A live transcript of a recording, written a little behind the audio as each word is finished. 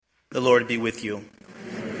The Lord be with you.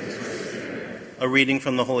 A reading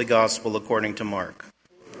from the Holy Gospel according to Mark.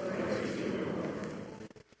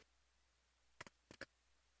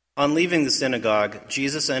 On leaving the synagogue,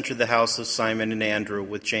 Jesus entered the house of Simon and Andrew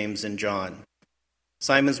with James and John.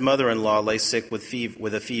 Simon's mother-in-law lay sick with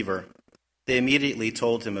a fever. They immediately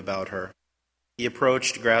told him about her. He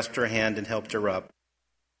approached, grasped her hand, and helped her up.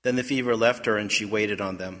 Then the fever left her, and she waited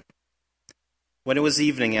on them. When it was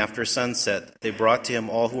evening after sunset, they brought to him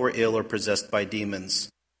all who were ill or possessed by demons.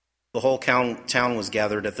 The whole town was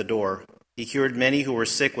gathered at the door. He cured many who were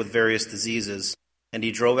sick with various diseases, and he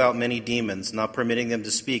drove out many demons, not permitting them to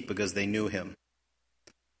speak because they knew him.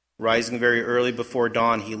 Rising very early before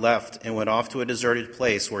dawn, he left and went off to a deserted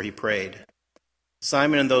place where he prayed.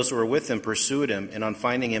 Simon and those who were with him pursued him, and on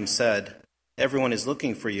finding him said, "Everyone is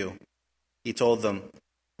looking for you." He told them,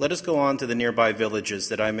 "Let us go on to the nearby villages,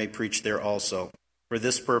 that I may preach there also. For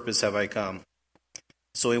this purpose have I come."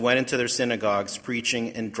 So he went into their synagogues,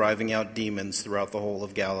 preaching and driving out demons throughout the whole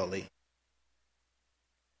of Galilee.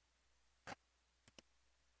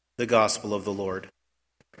 The Gospel of the Lord.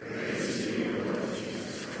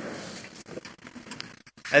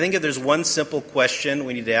 I think if there's one simple question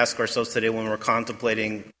we need to ask ourselves today when we're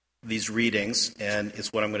contemplating these readings, and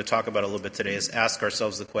it's what I'm going to talk about a little bit today, is ask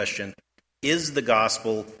ourselves the question, is the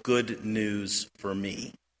gospel good news for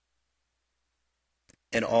me?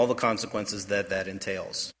 And all the consequences that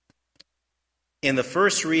entails. In the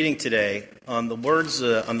first reading today, on the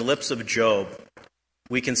lips of Job,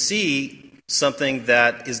 we can see something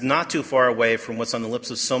that is not too far away from what's on the lips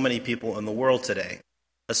of so many people in the world today,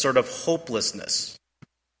 a sort of hopelessness.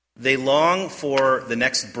 They long for the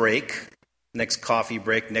next break, next coffee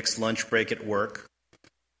break, next lunch break at work,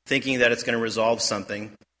 thinking that it's going to resolve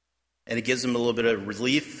something, and it gives them a little bit of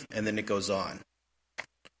relief, and then it goes on.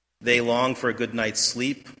 They long for a good night's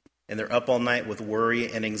sleep, and they're up all night with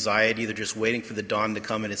worry and anxiety. They're just waiting for the dawn to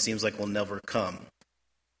come, and it seems like will never come.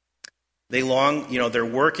 They long, they're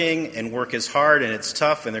working, and work is hard, and it's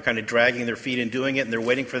tough, and they're kind of dragging their feet and doing it, and they're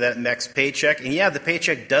waiting for that next paycheck. And yeah, the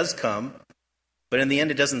paycheck does come, but in the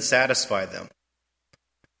end, it doesn't satisfy them.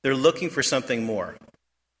 They're looking for something more.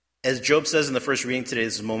 As Job says in the first reading today,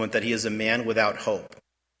 this moment that he is a man without hope.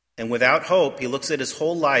 And without hope, he looks at his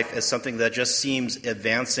whole life as something that just seems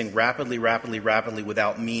advancing rapidly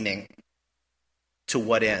without meaning. To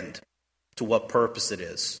what end? To what purpose it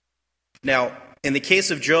is? Now, in the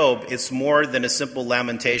case of Job, it's more than a simple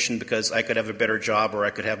lamentation because I could have a better job or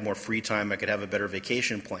I could have more free time, I could have a better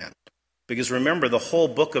vacation plan. Because remember, the whole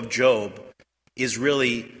book of Job is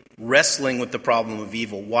really wrestling with the problem of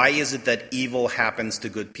evil. Why is it that evil happens to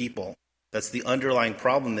good people? That's the underlying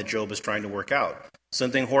problem that Job is trying to work out.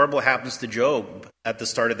 Something horrible happens to Job at the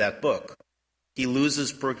start of that book. He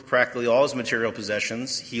loses practically all his material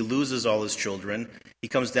possessions. He loses all his children. He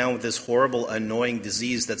comes down with this horrible, annoying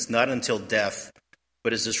disease that's not until death,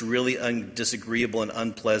 but is just really disagreeable and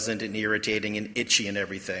unpleasant and irritating and itchy and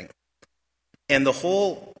everything. And the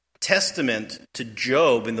whole testament to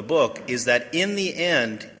Job in the book is that in the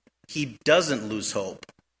end, he doesn't lose hope,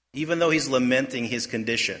 even though he's lamenting his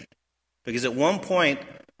condition. Because at one point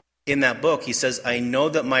in that book, he says, "I know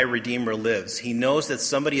that my Redeemer lives." He knows that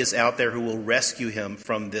somebody is out there who will rescue him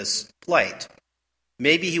from this plight.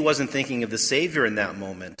 Maybe he wasn't thinking of the Savior in that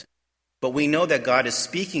moment, but we know that God is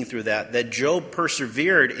speaking through that Job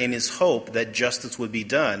persevered in his hope that justice would be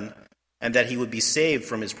done and that he would be saved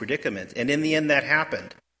from his predicament. And in the end, that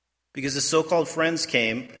happened. Because the so-called friends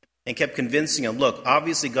came and kept convincing him, look,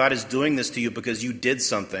 obviously God is doing this to you because you did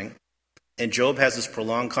something. And Job has this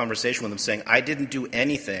prolonged conversation with him saying, I didn't do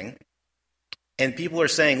anything. And people are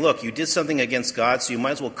saying, look, you did something against God, so you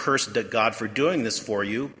might as well curse God for doing this for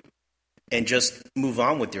you and just move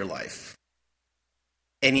on with your life.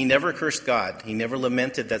 And he never cursed God. He never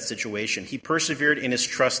lamented that situation. He persevered in his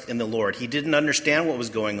trust in the Lord. He didn't understand what was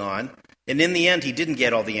going on. And in the end, he didn't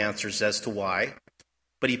get all the answers as to why.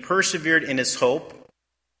 But he persevered in his hope,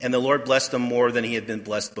 and the Lord blessed him more than he had been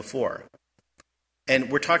blessed before.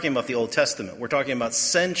 And we're talking about the Old Testament. We're talking about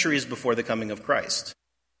centuries before the coming of Christ.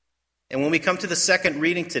 And when we come to the second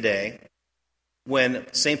reading today, when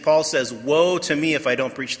St. Paul says, woe to me if I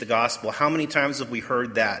don't preach the gospel, how many times have we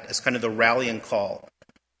heard that as kind of the rallying call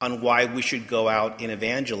on why we should go out and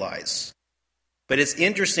evangelize? But it's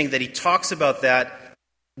interesting that he talks about that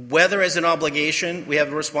whether as an obligation, we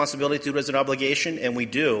have a responsibility to do it as an obligation, and we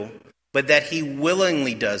do, but that he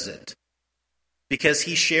willingly does it because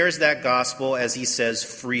he shares that gospel, as he says,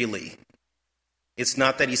 freely. It's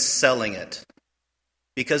not that he's selling it,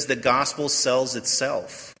 because the gospel sells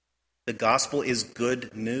itself. The gospel is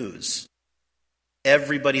good news.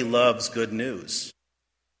 Everybody loves good news.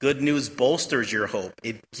 Good news bolsters your hope.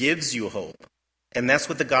 It gives you hope. And that's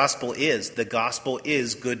what the gospel is. The gospel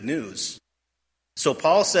is good news. So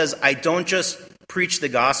Paul says, I don't just preach the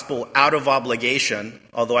gospel out of obligation,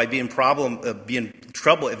 although I'd be in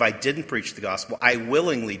trouble if I didn't preach the gospel. I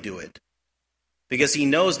willingly do it. Because he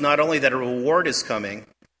knows not only that a reward is coming,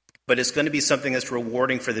 but it's going to be something that's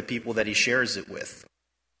rewarding for the people that he shares it with.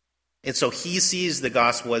 And so he sees the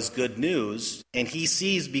gospel as good news, and he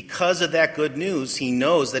sees because of that good news, he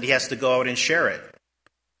knows that he has to go out and share it.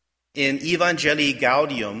 In Evangelii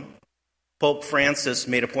Gaudium, Pope Francis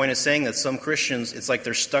made a point of saying that some Christians, it's like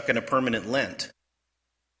they're stuck in a permanent Lent.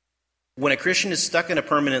 When a Christian is stuck in a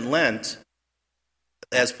permanent Lent,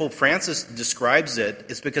 as Pope Francis describes it,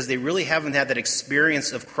 it's because they really haven't had that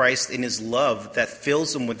experience of Christ in his love that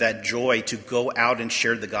fills them with that joy to go out and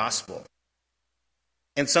share the gospel.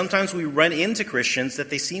 And sometimes we run into Christians that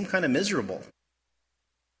they seem kind of miserable.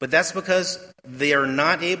 But that's because they are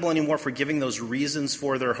not able anymore for giving those reasons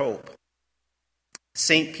for their hope.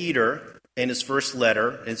 St. Peter, in his first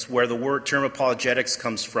letter, it's where the term apologetics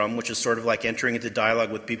comes from, which is sort of like entering into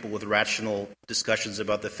dialogue with people with rational discussions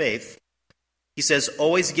about the faith. He says,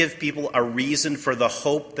 always give people a reason for the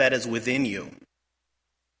hope that is within you.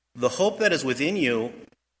 The hope that is within you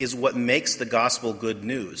is what makes the gospel good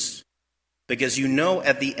news. Because you know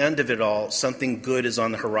at the end of it all, something good is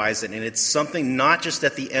on the horizon. And it's something not just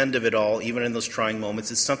at the end of it all, even in those trying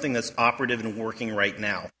moments. It's something that's operative and working right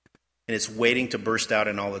now. And it's waiting to burst out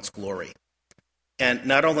in all its glory. And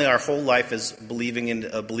not only our whole life as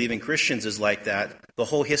believing Christians is like that, the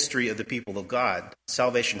whole history of the people of God,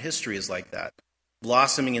 salvation history is like that.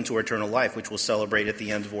 Blossoming into eternal life, which we'll celebrate at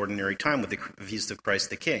the end of ordinary time with the feast of Christ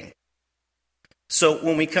the King. So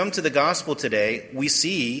when we come to the gospel today, we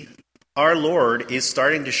see our Lord is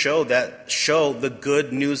starting to show the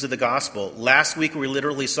good news of the gospel. Last week we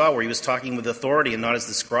literally saw where he was talking with authority and not as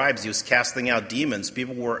the scribes. He was casting out demons.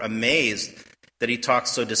 People were amazed that he talked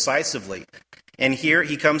so decisively. And here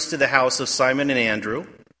he comes to the house of Simon and Andrew,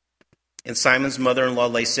 and Simon's mother-in-law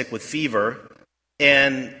lay sick with fever.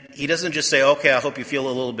 And he doesn't just say, okay, I hope you feel a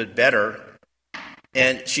little bit better.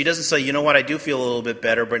 And she doesn't say, you know what, I do feel a little bit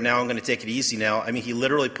better, but now I'm going to take it easy now. I mean, he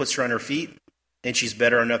literally puts her on her feet, and she's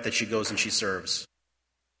better enough that she goes and she serves.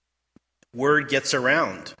 Word gets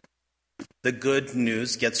around. The good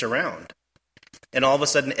news gets around. And all of a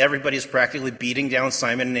sudden, everybody's practically beating down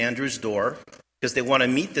Simon and Andrew's door because they want to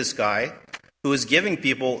meet this guy who is giving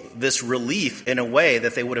people this relief in a way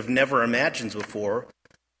that they would have never imagined before,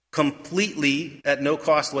 completely at no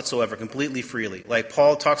cost whatsoever, completely freely. Like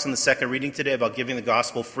Paul talks in the second reading today about giving the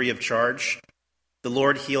gospel free of charge. The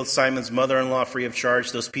Lord healed Simon's mother-in-law free of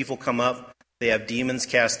charge. Those people come up. They have demons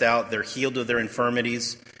cast out. They're healed of their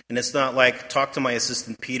infirmities. And it's not like, talk to my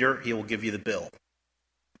assistant Peter, he will give you the bill.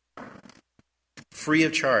 Free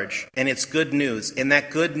of charge. And it's good news. And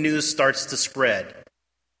that good news starts to spread.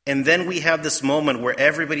 And then we have this moment where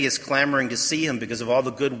everybody is clamoring to see him because of all the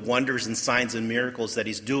good wonders and signs and miracles that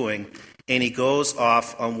he's doing. And he goes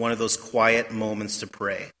off on one of those quiet moments to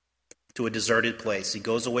pray to a deserted place. He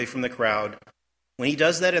goes away from the crowd. When he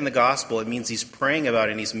does that in the gospel, it means he's praying about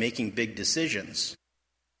it and he's making big decisions.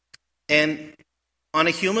 And on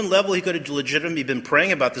a human level, he could have legitimately been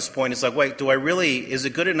praying about this point. It's like, wait, is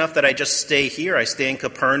it good enough that I just stay here? I stay in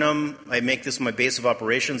Capernaum. I make this my base of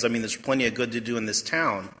operations. I mean, there's plenty of good to do in this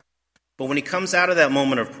town. But when he comes out of that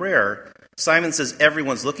moment of prayer, Simon says,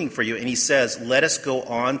 everyone's looking for you. And he says, let us go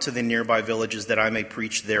on to the nearby villages that I may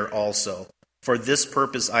preach there also. For this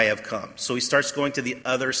purpose I have come. So he starts going to the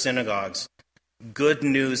other synagogues. Good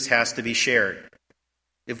news has to be shared.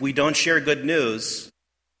 If we don't share good news,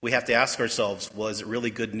 we have to ask ourselves, well, is it really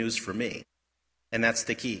good news for me? And that's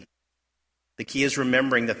the key. The key is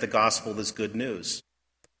remembering that the gospel is good news.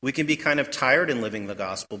 We can be kind of tired in living the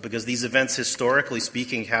gospel because these events, historically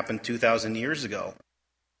speaking, happened 2,000 years ago.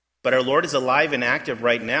 But our Lord is alive and active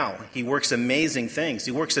right now. He works amazing things.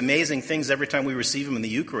 He works amazing things every time we receive him in the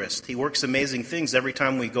Eucharist. He works amazing things every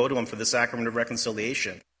time we go to him for the sacrament of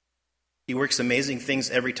reconciliation. He works amazing things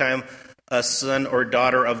every time a son or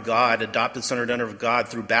daughter of God, adopted son or daughter of God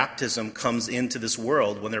through baptism comes into this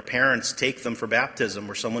world, when their parents take them for baptism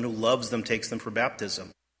or someone who loves them takes them for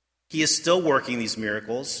baptism. He is still working these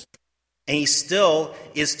miracles, and he still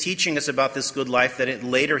is teaching us about this good life that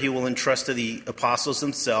later he will entrust to the apostles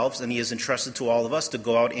themselves, and he has entrusted to all of us to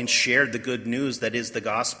go out and share the good news that is the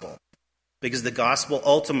gospel. Because the gospel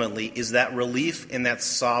ultimately is that relief and that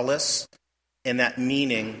solace and that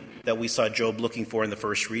meaning that we saw Job looking for in the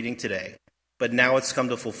first reading today. But now it's come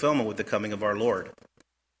to fulfillment with the coming of our Lord.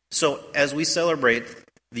 So as we celebrate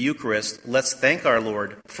the Eucharist, let's thank our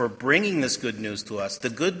Lord for bringing this good news to us. The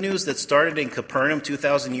good news that started in Capernaum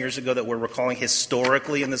 2,000 years ago that we're recalling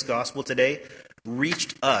historically in this gospel today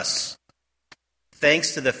reached us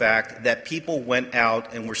thanks to the fact that people went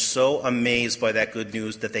out and were so amazed by that good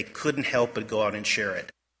news that they couldn't help but go out and share it.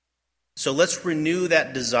 So let's renew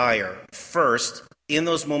that desire. First, in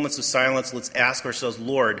those moments of silence, let's ask ourselves,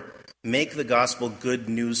 Lord, make the gospel good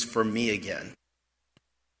news for me again,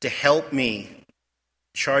 to help me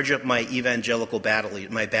charge up my evangelical battery,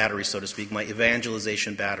 my batteries, so to speak, my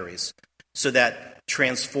evangelization batteries, so that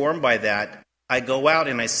transformed by that, I go out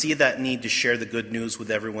and I see that need to share the good news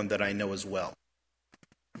with everyone that I know as well.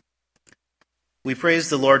 We praise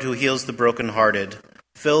the Lord who heals the brokenhearted.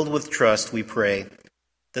 Filled with trust, we pray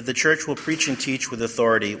that the church will preach and teach with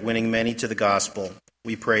authority, winning many to the gospel.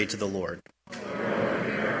 We pray to the Lord.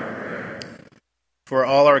 For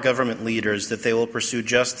all our government leaders, that they will pursue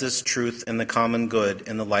justice, truth, and the common good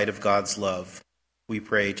in the light of God's love. We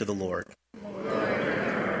pray to the Lord.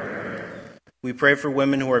 We pray for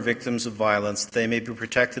women who are victims of violence, that they may be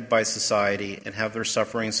protected by society and have their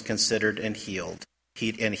sufferings considered and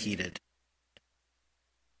heeded.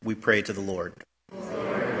 We pray to the Lord.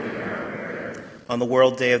 On the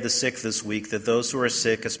World Day of the Sick this week, that those who are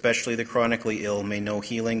sick, especially the chronically ill, may know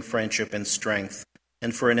healing, friendship, and strength,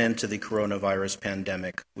 and for an end to the coronavirus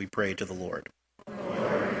pandemic, we pray to the Lord.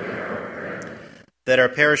 That our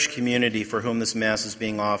parish community for whom this Mass is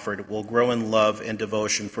being offered will grow in love and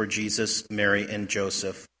devotion for Jesus, Mary, and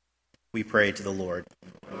Joseph, we pray to the Lord.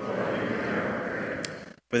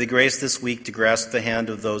 For the grace this week to grasp the hand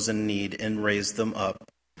of those in need and raise them up,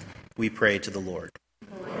 we pray to the Lord.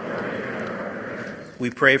 We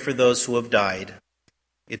pray for those who have died.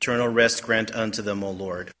 Eternal rest grant unto them, O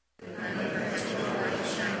Lord.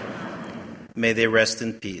 May they rest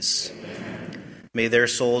in peace. May their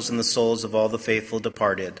souls and the souls of all the faithful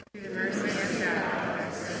departed.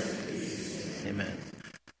 Amen.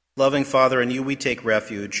 Loving Father, in you we take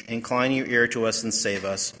refuge. Incline your ear to us and save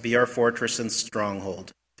us. Be our fortress and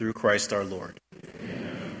stronghold. Through Christ our Lord.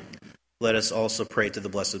 Amen. Let us also pray to the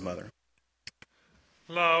Blessed Mother.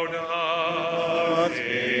 Laudato